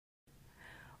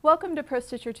Welcome to Pro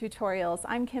Stitcher Tutorials.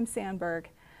 I'm Kim Sandberg.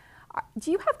 Do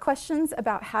you have questions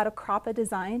about how to crop a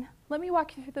design? Let me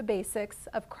walk you through the basics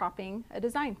of cropping a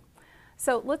design.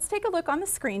 So let's take a look on the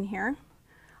screen here.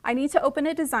 I need to open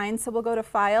a design, so we'll go to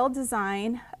File,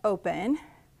 Design, Open.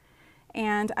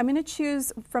 And I'm going to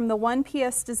choose from the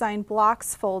 1PS Design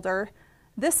Blocks folder,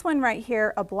 this one right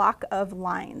here, a block of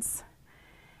lines.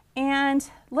 And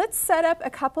let's set up a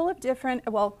couple of different,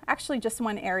 well, actually just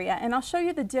one area, and I'll show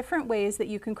you the different ways that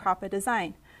you can crop a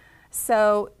design.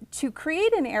 So to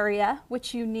create an area,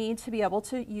 which you need to be able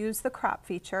to use the crop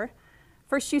feature,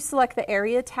 first you select the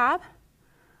Area tab.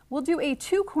 We'll do a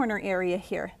two-corner area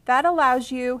here. That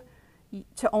allows you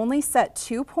to only set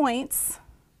 2 points,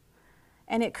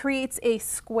 and it creates a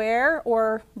square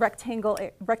or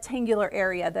rectangular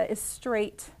area that is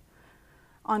straight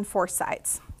on 4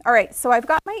 sides. All right, so I've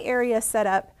got my area set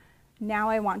up.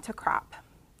 Now I want to crop.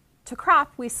 To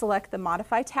crop, we select the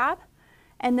Modify tab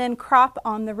and then crop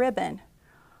on the ribbon.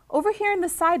 Over here in the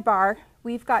sidebar,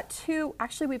 we've got 3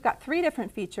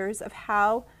 different features of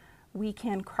how we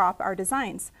can crop our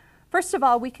designs. First of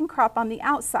all, we can crop on the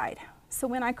outside. So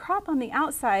when I crop on the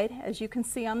outside, as you can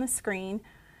see on the screen,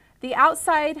 the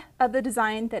outside of the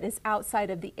design that is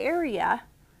outside of the area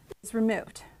is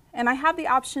removed. And I have the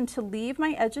option to leave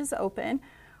my edges open,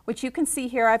 which you can see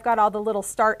here. I've got all the little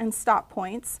start and stop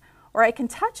points, or I can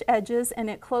touch edges and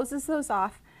it closes those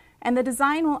off, and the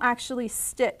design will actually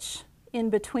stitch in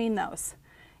between those.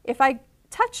 If I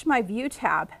touch my View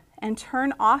tab and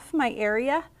turn off my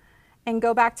area and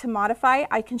go back to Modify,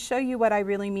 I can show you what I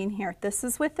really mean here. This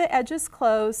is with the edges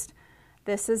closed,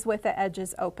 this is with the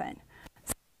edges open.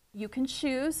 So you can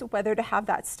choose whether to have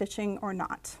that stitching or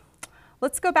not.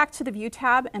 Let's go back to the View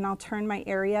tab and I'll turn my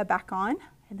area back on,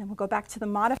 and then we'll go back to the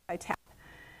Modify tab.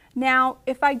 Now,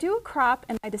 if I do a crop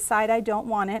and I decide I don't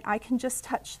want it, I can just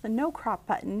touch the No Crop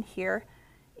button here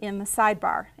in the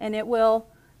sidebar, and it will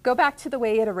go back to the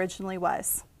way it originally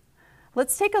was.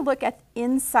 Let's take a look at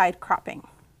inside cropping.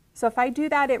 So if I do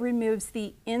that, it removes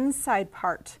the inside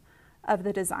part of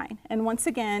the design. And once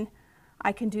again,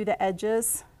 I can do the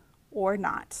edges or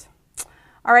not.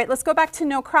 All right, let's go back to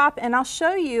No Crop, and I'll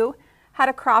show you how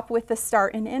to crop with the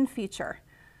Start and End feature.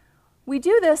 We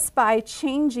do this by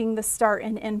changing the start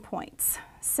and end points.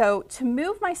 So to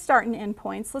move my start and end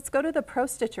points, let's go to the Pro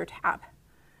Stitcher tab,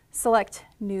 select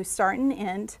New Start and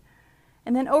End,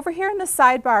 and then over here in the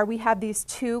sidebar we have these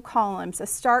 2 columns, a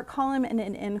start column and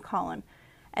an end column,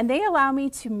 and they allow me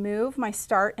to move my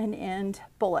start and end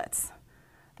bullets.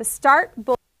 The start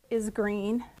bullet is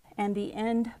green and the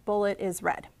end bullet is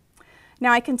red.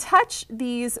 Now I can touch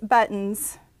these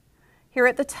buttons here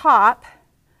at the top.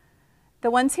 The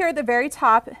ones here at the very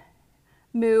top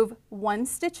move 1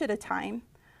 stitch at a time.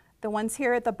 The ones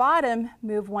here at the bottom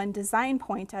move 1 design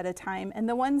point at a time. And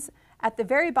the ones at the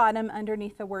very bottom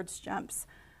underneath the words jumps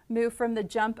move from the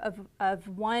jump of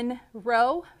 1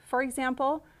 row, for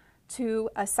example, to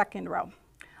a 2nd row.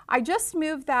 I just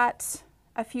moved that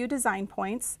a few design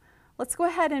points. Let's go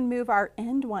ahead and move our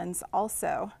end ones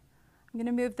also. I'm going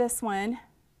to move this one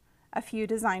a few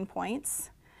design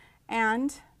points,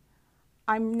 and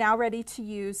I'm now ready to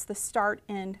use the Start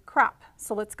End Crop.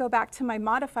 So let's go back to my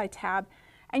Modify tab,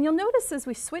 and you'll notice as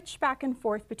we switch back and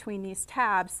forth between these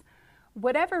tabs,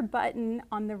 whatever button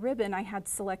on the ribbon I had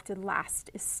selected last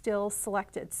is still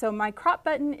selected. So my crop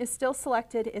button is still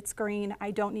selected, it's green,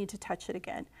 I don't need to touch it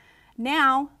again.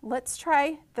 Now let's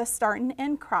try the Start and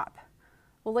End Crop.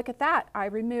 Well, look at that, I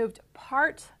removed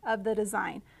part of the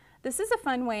design. This is a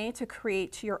fun way to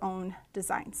create your own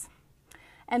designs.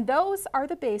 And those are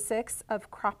the basics of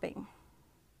cropping.